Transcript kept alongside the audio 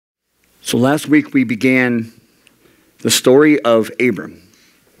So last week we began the story of Abram,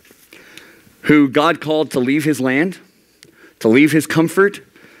 who God called to leave his land, to leave his comfort,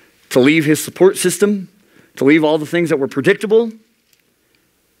 to leave his support system, to leave all the things that were predictable,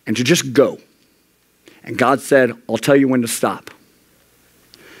 and to just go. And God said, I'll tell you when to stop.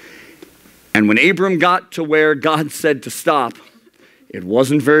 And when Abram got to where God said to stop, it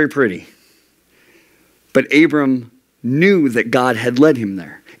wasn't very pretty. But Abram knew that God had led him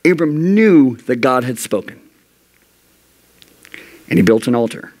there. Abram knew that God had spoken. And he built an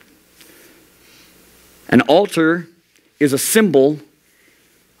altar. An altar is a symbol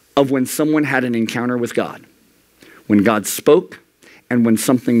of when someone had an encounter with God, when God spoke and when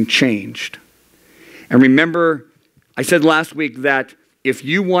something changed. And remember, I said last week that if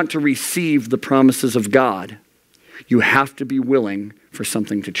you want to receive the promises of God, you have to be willing for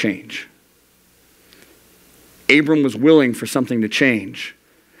something to change. Abram was willing for something to change.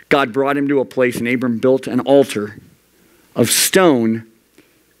 God brought him to a place, and Abram built an altar of stone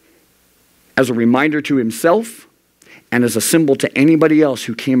as a reminder to himself and as a symbol to anybody else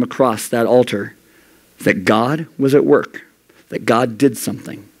who came across that altar that God was at work, that God did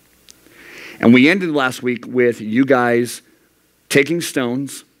something. And we ended last week with you guys taking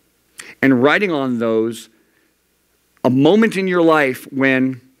stones and writing on those a moment in your life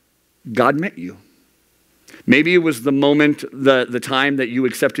when God met you. Maybe it was the moment, the time that you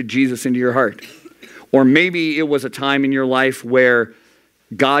accepted Jesus into your heart. Or maybe it was a time in your life where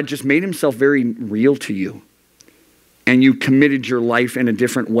God just made himself very real to you. And you committed your life in a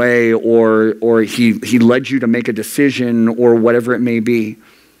different way, or he led you to make a decision, or whatever it may be.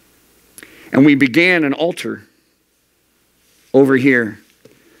 And we began an altar over here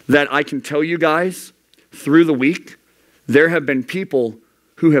that I can tell you guys through the week, there have been people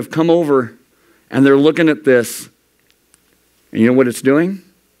who have come over and they're looking at this, and you know what it's doing?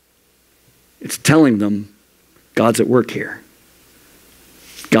 It's telling them God's at work here.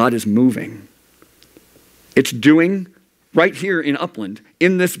 God is moving. It's doing, right here in Upland,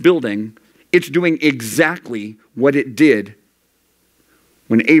 in this building, it's doing exactly what it did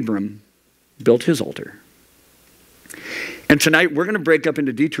when Abram built his altar. And tonight we're going to break up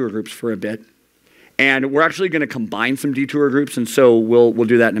into detour groups for a bit. And we're actually going to combine some detour groups, and so we'll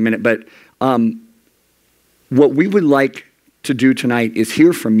do that in a minute. But what we would like to do tonight is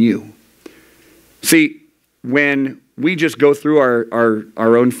hear from you. See, when we just go through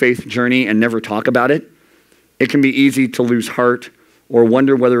our own faith journey and never talk about it, it can be easy to lose heart or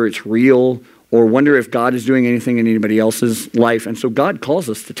wonder whether it's real or wonder if God is doing anything in anybody else's life. And so God calls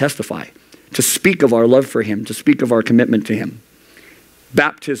us to testify, to speak of our love for him, to speak of our commitment to him.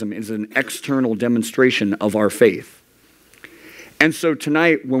 Baptism is an external demonstration of our faith. And so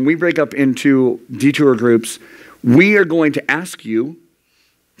tonight, when we break up into detour groups, we are going to ask you,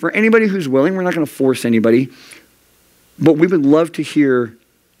 for anybody who's willing, we're not going to force anybody, but we would love to hear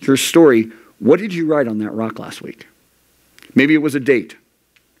your story. What did you write on that rock last week? Maybe it was a date.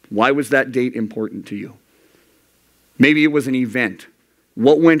 Why was that date important to you? Maybe it was an event.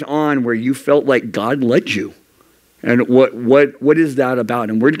 What went on where you felt like God led you? And what is that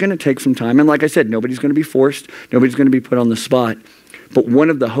about? And we're going to take some time. And like I said, nobody's going to be forced. Nobody's going to be put on the spot. But one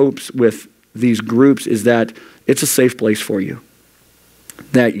of the hopes with these groups is that it's a safe place for you.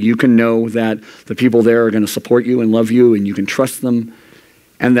 That you can know that the people there are going to support you and love you, and you can trust them.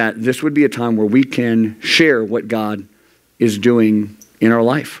 And that this would be a time where we can share what God is doing in our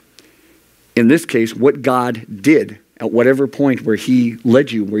life. In this case, what God did at whatever point where he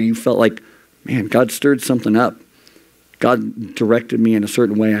led you, where you felt like, man, God stirred something up. God directed me in a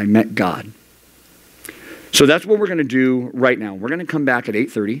certain way. I met God. So that's what we're going to do right now. We're going to come back at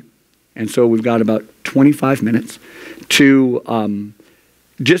 8:30. And so we've got about 25 minutes to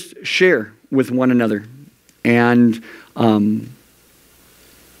just share with one another. And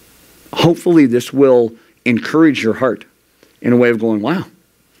hopefully this will encourage your heart in a way of going, wow,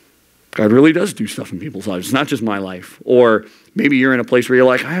 God really does do stuff in people's lives. It's not just my life. Or maybe you're in a place where you're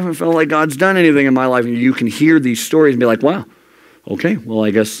like, I haven't felt like God's done anything in my life. And you can hear these stories and be like, wow, okay, well,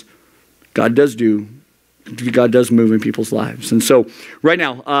 I guess God does move in people's lives. And so right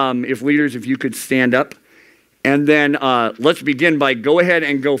now, if leaders, if you could stand up. And then let's begin by go ahead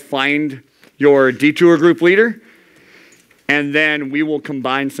and go find your detour group leader. And then we will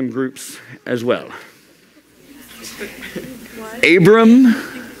combine some groups as well.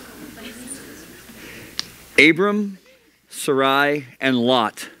 Abram, Sarai, and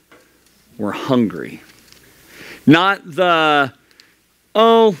Lot were hungry. Not the,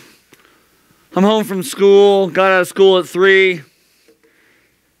 oh, I'm home from school, got out of school at 3,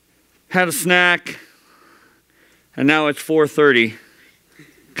 had a snack, and now it's 4:30,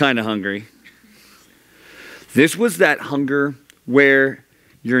 kind of hungry. This was that hunger where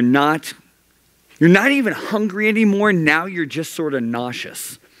you're not even hungry anymore. Now you're just sort of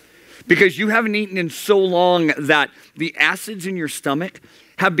nauseous because you haven't eaten in so long that the acids in your stomach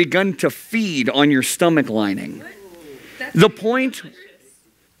have begun to feed on your stomach lining. The point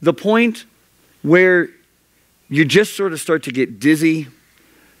where you just sort of start to get dizzy,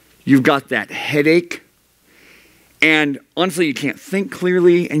 you've got that headache, and honestly, you can't think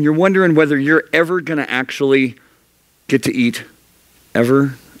clearly, and you're wondering whether you're ever going to actually get to eat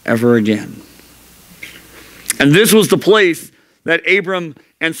ever again. And this was the place that Abram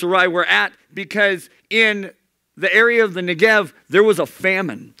and Sarai were at, because in the area of the Negev, there was a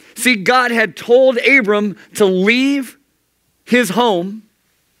famine. See, God had told Abram to leave his home,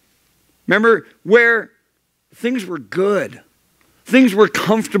 remember, where things were good, things were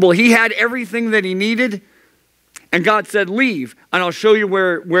comfortable. He had everything that he needed. And God said, leave, and I'll show you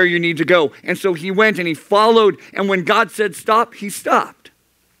where you need to go. And so he went and he followed. And when God said stop, he stopped.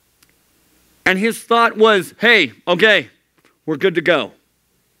 And his thought was, hey, okay, we're good to go.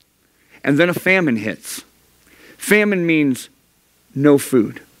 And then a famine hits. Famine means no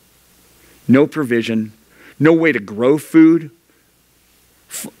food, no provision, no way to grow food.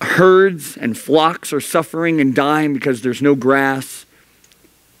 Herds and flocks are suffering and dying because there's no grass.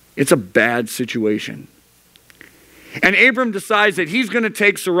 It's a bad situation. And Abram decides that he's going to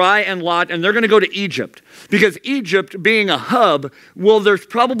take Sarai and Lot, and they're going to go to Egypt. Because Egypt, being a hub, well, there's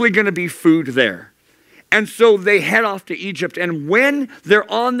probably going to be food there. And so they head off to Egypt. And when they're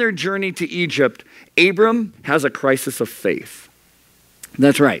on their journey to Egypt, Abram has a crisis of faith.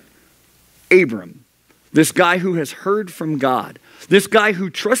 That's right. Abram, this guy who has heard from God, this guy who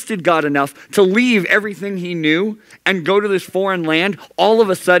trusted God enough to leave everything he knew and go to this foreign land, all of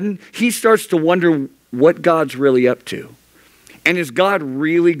a sudden, he starts to wonder what God's really up to. And is God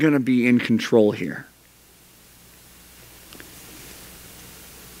really going to be in control here?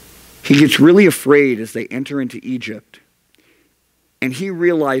 He gets really afraid as they enter into Egypt. And he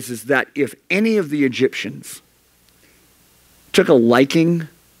realizes that if any of the Egyptians took a liking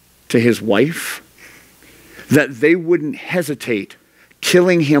to his wife, that they wouldn't hesitate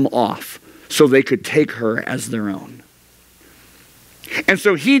killing him off so they could take her as their own. And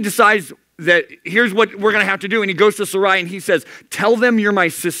so he decides that here's what we're going to have to do. And he goes to Sarai and he says, tell them you're my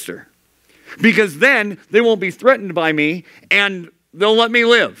sister, because then they won't be threatened by me and they'll let me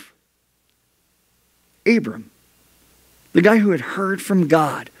live. Abram, the guy who had heard from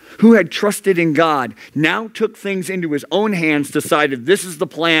God, who had trusted in God, now took things into his own hands, decided this is the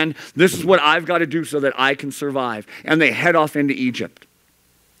plan, this is what I've got to do so that I can survive. And they head off into Egypt.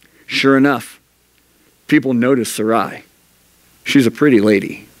 Sure enough, people notice Sarai. She's a pretty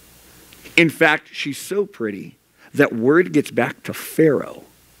lady. In fact, she's so pretty that word gets back to Pharaoh,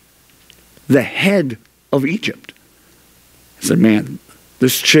 the head of Egypt. He said, man,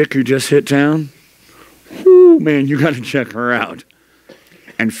 this chick who just hit town, whoo, man, you got to check her out.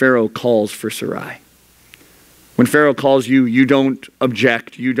 And Pharaoh calls for Sarai. When Pharaoh calls you, you don't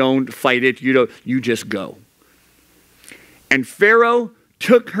object, you don't fight it, you just go. And Pharaoh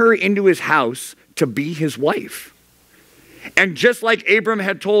took her into his house to be his wife. And just like Abram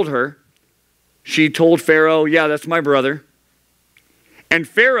had told her, she told Pharaoh, yeah, that's my brother. And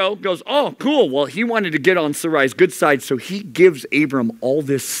Pharaoh goes, oh, cool. Well, he wanted to get on Sarai's good side, so he gives Abram all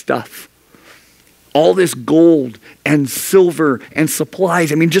this stuff. All this gold and silver and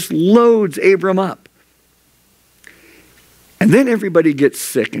supplies. I mean, just loads Abram up. And then everybody gets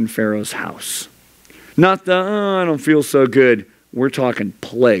sick in Pharaoh's house. Not the, I don't feel so good. We're talking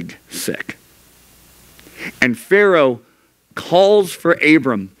plague sick. And Pharaoh calls for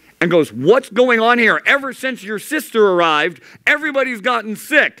Abram and goes, what's going on here? Ever since your sister arrived, everybody's gotten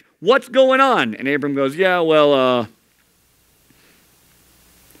sick. What's going on? And Abram goes, yeah, well,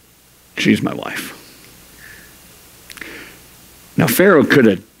 she's my wife. Now, Pharaoh could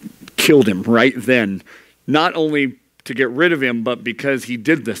have killed him right then, not only to get rid of him, but because he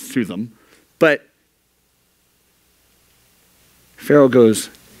did this to them. But Pharaoh goes,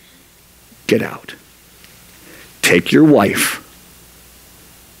 get out. Take your wife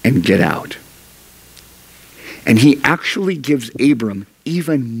and get out. And he actually gives Abram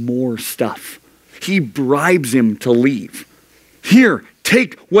even more stuff. He bribes him to leave. Here,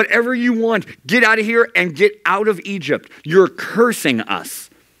 take whatever you want. Get out of here and get out of Egypt. You're cursing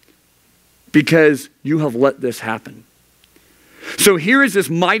us because you have let this happen. So here is this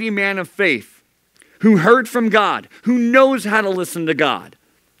mighty man of faith who heard from God, who knows how to listen to God.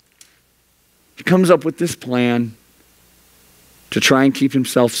 He comes up with this plan to try and keep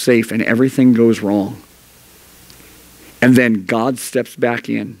himself safe, and everything goes wrong. And then God steps back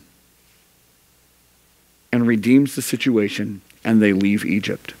in and redeems the situation, and they leave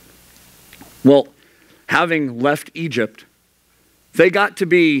Egypt. Well, having left Egypt, they had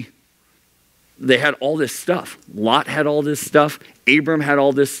all this stuff. Lot had all this stuff. Abram had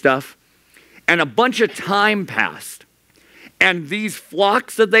all this stuff. And a bunch of time passed. And these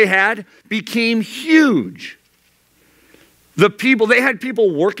flocks that they had became huge. They had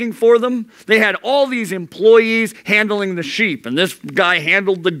people working for them. They had all these employees handling the sheep. And this guy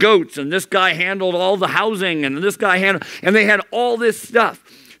handled the goats. And this guy handled all the housing. And this guy and they had all this stuff.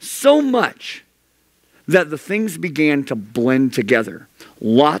 So much that the things began to blend together.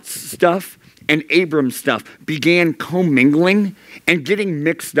 Lot's stuff and Abram's stuff began commingling and getting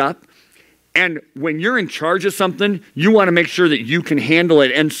mixed up. And when you're in charge of something, you want to make sure that you can handle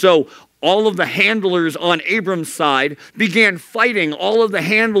it. And so all of the handlers on Abram's side began fighting all of the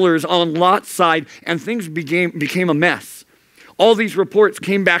handlers on Lot's side, and things became a mess. All these reports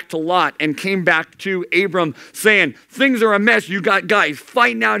came back to Lot and came back to Abram saying, things are a mess. You got guys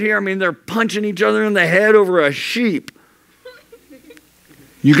fighting out here. I mean, they're punching each other in the head over a sheep.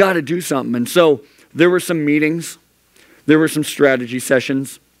 You got to do something. And so there were some meetings. There were some strategy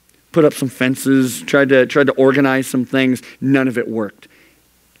sessions. Put up some fences. Tried to organize some things. None of it worked.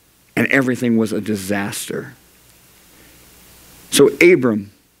 And everything was a disaster. So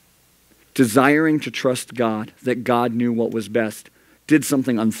Abram, desiring to trust God, that God knew what was best, did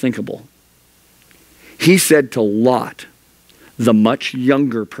something unthinkable. He said to Lot, the much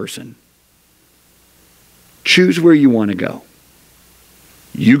younger person, choose where you want to go.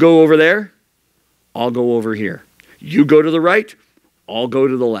 You go over there, I'll go over here. You go to the right, I'll go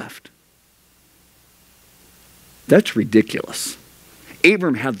to the left. That's ridiculous.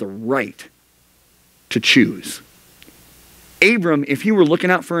 Abram had the right to choose. Abram, if he were looking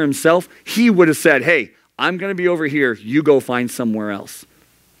out for himself, he would have said, hey, I'm going to be over here. You go find somewhere else.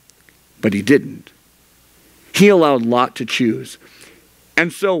 But he didn't. He allowed Lot to choose.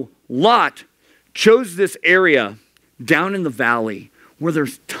 And so Lot chose this area down in the valley where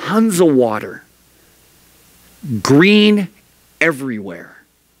there's tons of water, green everywhere.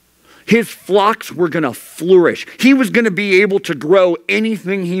 His flocks were going to flourish. He was going to be able to grow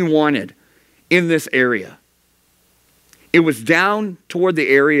anything he wanted in this area. It was down toward the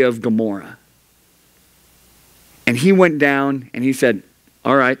area of Gomorrah. And he went down and he said,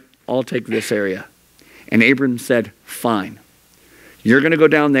 all right, I'll take this area. And Abram said, fine. You're going to go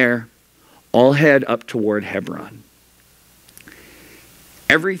down there. I'll head up toward Hebron.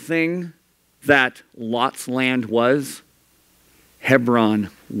 Everything that Lot's land was, Hebron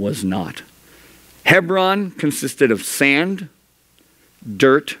was not. Hebron consisted of sand,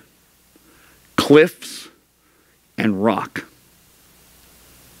 dirt, cliffs, and rock.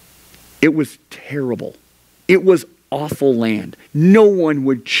 It was terrible. It was awful land. No one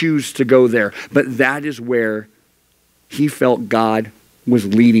would choose to go there, but that is where he felt God was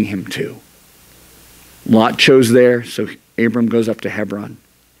leading him to. Lot chose there, so Abram goes up to Hebron.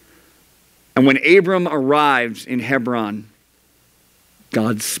 And when Abram arrives in Hebron,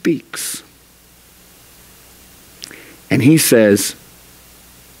 God speaks. And he says,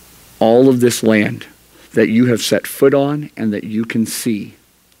 all of this land that you have set foot on and that you can see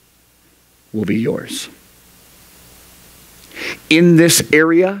will be yours. In this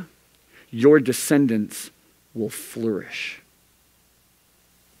area, your descendants will flourish.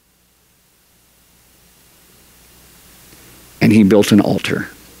 And he built an altar.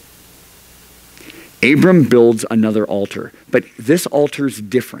 Abram builds another altar, but this altar is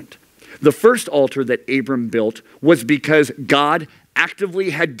different. The first altar that Abram built was because God actively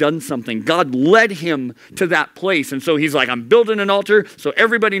had done something. God led him to that place. And so he's like, I'm building an altar so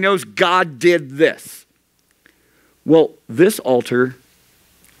everybody knows God did this. Well, this altar,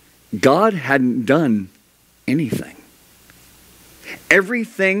 God hadn't done anything.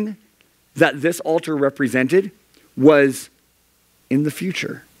 Everything that this altar represented was in the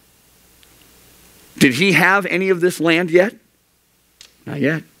future. Did he have any of this land yet? Not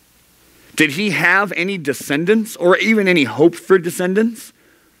yet. Did he have any descendants or even any hope for descendants?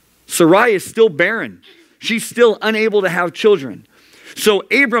 Sarai is still barren. She's still unable to have children. So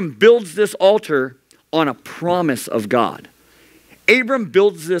Abram builds this altar on a promise of God. Abram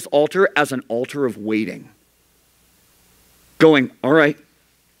builds this altar as an altar of waiting. Going, all right,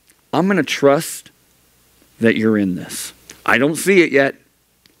 I'm going to trust that you're in this. I don't see it yet.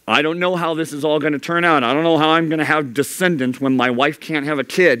 I don't know how this is all going to turn out. I don't know how I'm going to have descendants when my wife can't have a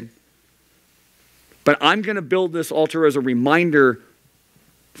kid. But I'm going to build this altar as a reminder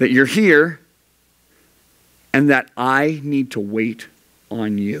that you're here and that I need to wait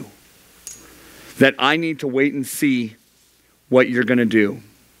on you. That I need to wait and see what you're going to do,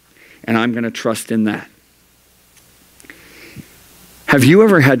 and I'm going to trust in that. Have you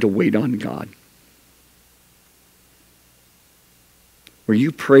ever had to wait on God? Where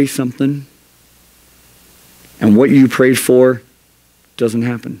you pray something, and what you prayed for doesn't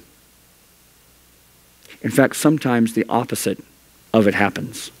happen. In fact, sometimes the opposite of it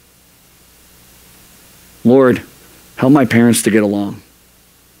happens. Lord, help my parents to get along.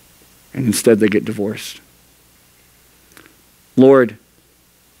 And instead they get divorced. Lord,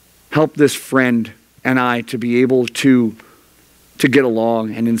 help this friend and I to be able to get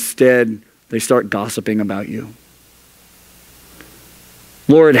along, and instead they start gossiping about you.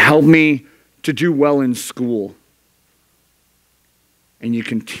 Lord, help me to do well in school. And you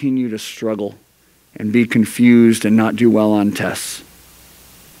continue to struggle and be confused and not do well on tests.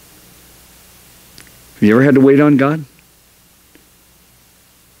 Have you ever had to wait on God?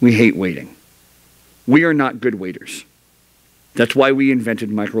 We hate waiting. We are not good waiters. That's why we invented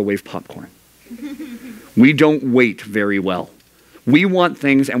microwave popcorn. We don't wait very well. We want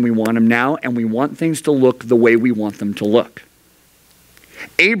things, and we want them now, and we want things to look the way we want them to look.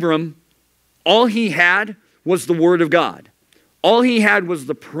 Abram, all he had was the word of God. All he had was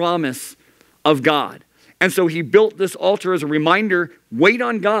the promise of God. And so he built this altar as a reminder, wait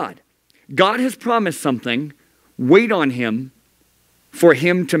on God. God has promised something, wait on him for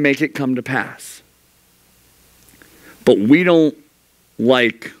him to make it come to pass. But we don't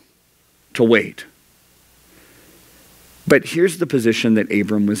like to wait. But here's the position that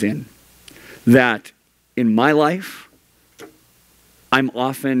Abram was in. That in my life, I'm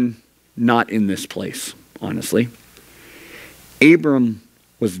often not in this place, honestly. Abram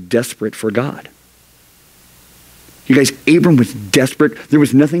was desperate for God. You guys, Abram was desperate. There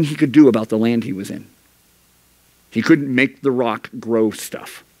was nothing he could do about the land he was in. He couldn't make the rock grow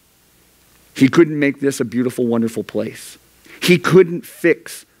stuff. He couldn't make this a beautiful, wonderful place. He couldn't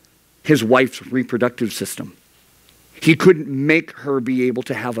fix his wife's reproductive system. He couldn't make her be able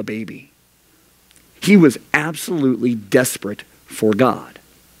to have a baby. He was absolutely desperate for God.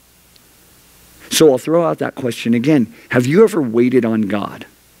 So I'll throw out that question again. Have you ever waited on God?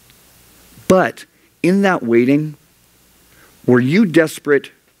 But in that waiting, were you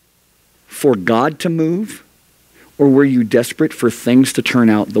desperate for God to move? Or were you desperate for things to turn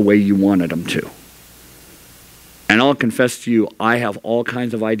out the way you wanted them to? And I'll confess to you, I have all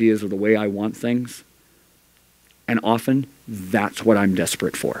kinds of ideas of the way I want things. And often, that's what I'm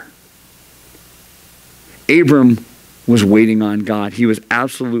desperate for. Abram was waiting on God. He was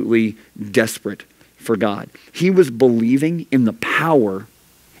absolutely desperate for God. He was believing in the power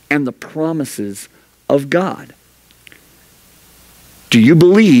and the promises of God. Do you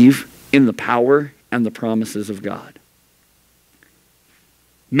believe in the power and the promises of God?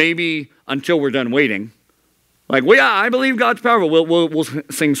 Maybe until we're done waiting. Like, well, yeah, I believe God's powerful. We'll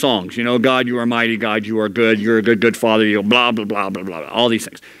sing songs. You know, God, you are mighty. God, you are good. You're a good father. You blah, blah, blah, blah, blah. All these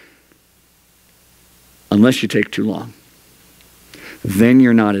things. Unless you take too long. Then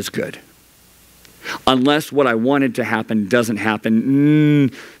you're not as good. Unless what I wanted to happen doesn't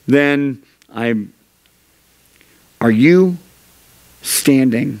happen, then Are you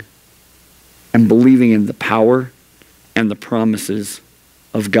standing and believing in the power and the promises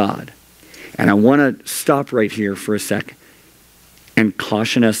of God? And I want to stop right here for a sec and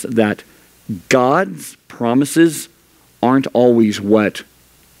caution us that God's promises aren't always what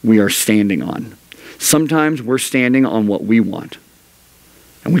we are standing on. Sometimes we're standing on what we want.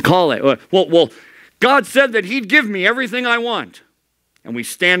 And we call it, well, God said that he'd give me everything I want. And we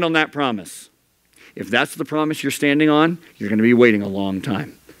stand on that promise. If that's the promise you're standing on, you're going to be waiting a long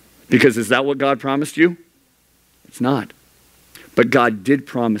time. Because is that what God promised you? It's not. But God did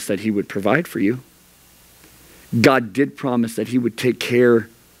promise that he would provide for you. God did promise that he would take care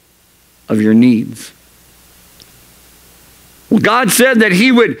of your needs. Well, God said that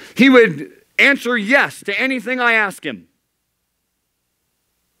he would answer yes to anything I ask him.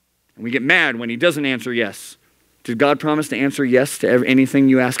 And we get mad when he doesn't answer yes. Did God promise to answer yes to anything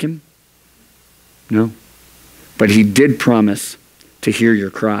you ask him? No. But he did promise to hear your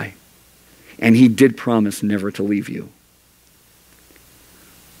cry. And he did promise never to leave you.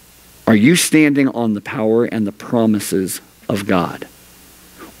 Are you standing on the power and the promises of God?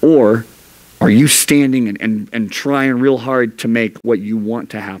 Or are you standing and trying real hard to make what you want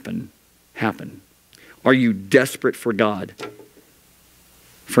to happen? Are you desperate for God?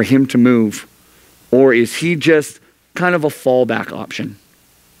 For him to move? Or is he just kind of a fallback option?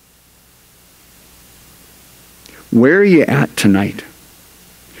 Where are you at tonight?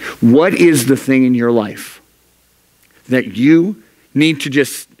 What is the thing in your life that you need to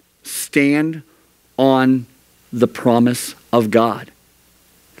just stand on the promise of God.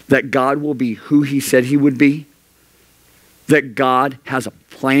 That God will be who he said he would be. That God has a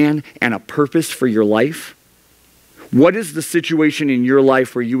plan and a purpose for your life. What is the situation in your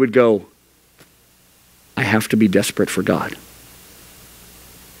life where you would go, I have to be desperate for God?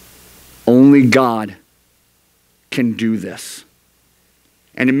 Only God can do this.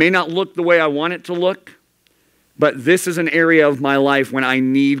 And it may not look the way I want it to look, but this is an area of my life when I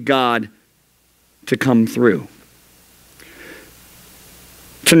need God to come through.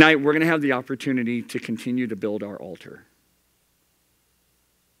 Tonight, we're going to have the opportunity to continue to build our altar.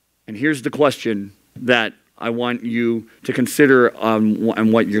 And here's the question that I want you to consider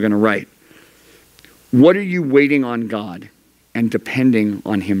on what you're going to write. What are you waiting on God and depending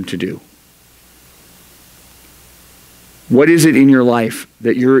on him to do? What is it in your life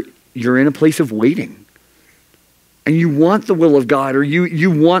that you're in a place of waiting? And you want the will of God, or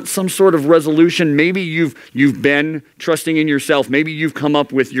you want some sort of resolution. Maybe you've been trusting in yourself. Maybe you've come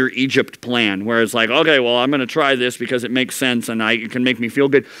up with your Egypt plan, where it's like, okay, well, I'm going to try this because it makes sense and it can make me feel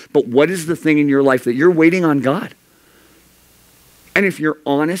good. But what is the thing in your life that you're waiting on God? And if you're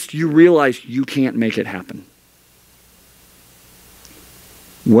honest, you realize you can't make it happen.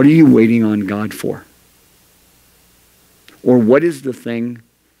 What are you waiting on God for? Or what is the thing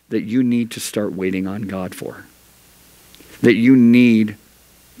that you need to start waiting on God for? That you need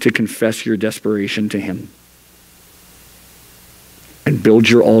to confess your desperation to him and build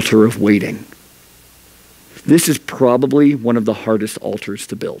your altar of waiting. This is probably one of the hardest altars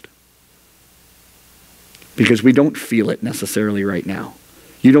to build because we don't feel it necessarily right now.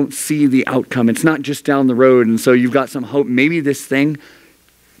 You don't see the outcome. It's not just down the road, and so you've got some hope. Maybe this thing,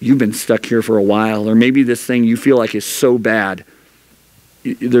 you've been stuck here for a while, or maybe this thing you feel like is so bad,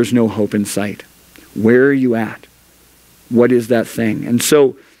 there's no hope in sight. Where are you at? What is that thing? And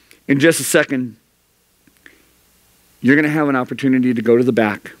so, in just a second, you're going to have an opportunity to go to the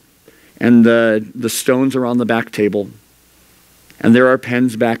back. And the stones are on the back table. And there are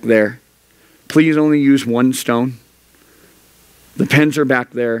pens back there. Please only use one stone. The pens are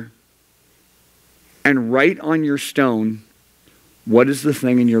back there. And write on your stone, what is the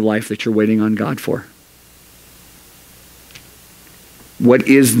thing in your life that you're waiting on God for? What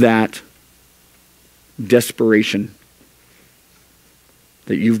is that desperation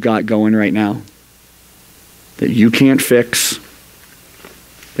that you've got going right now that you can't fix,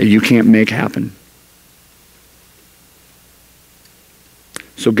 that you can't make happen?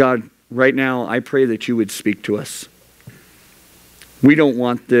 So God, right now, I pray that you would speak to us. We don't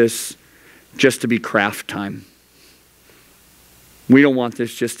want this just to be craft time. We don't want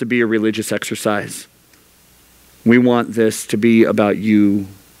this just to be a religious exercise. We want this to be about you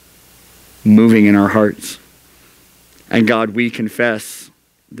moving in our hearts. And God, we confess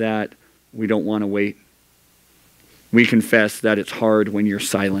that we don't want to wait. We confess that it's hard when you're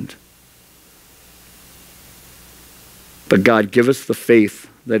silent. But God, give us the faith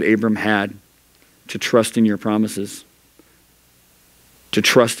that Abram had to trust in your promises, to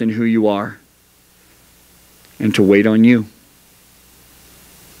trust in who you are, and to wait on you.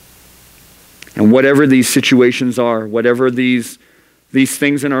 And whatever these situations are, whatever these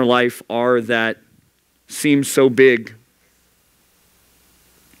things in our life are that seem so big,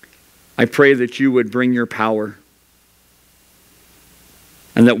 I pray that you would bring your power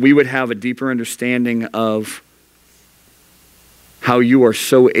and that we would have a deeper understanding of how you are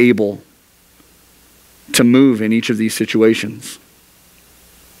so able to move in each of these situations.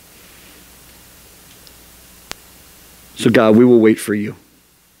 So God, we will wait for you.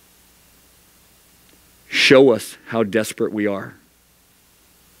 Show us how desperate we are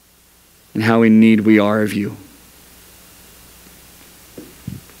and how in need we are of you.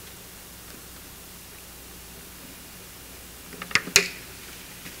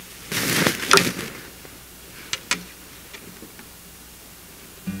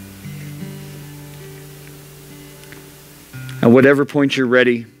 At whatever point you're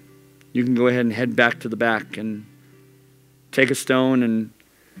ready, you can go ahead and head back to the back and take a stone and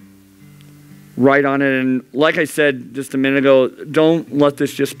write on it. And like I said just a minute ago, don't let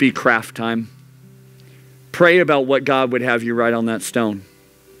this just be craft time. Pray about what God would have you write on that stone.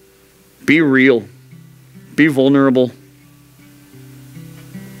 Be real. Be vulnerable.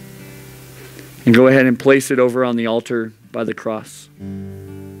 And go ahead and place it over on the altar by the cross.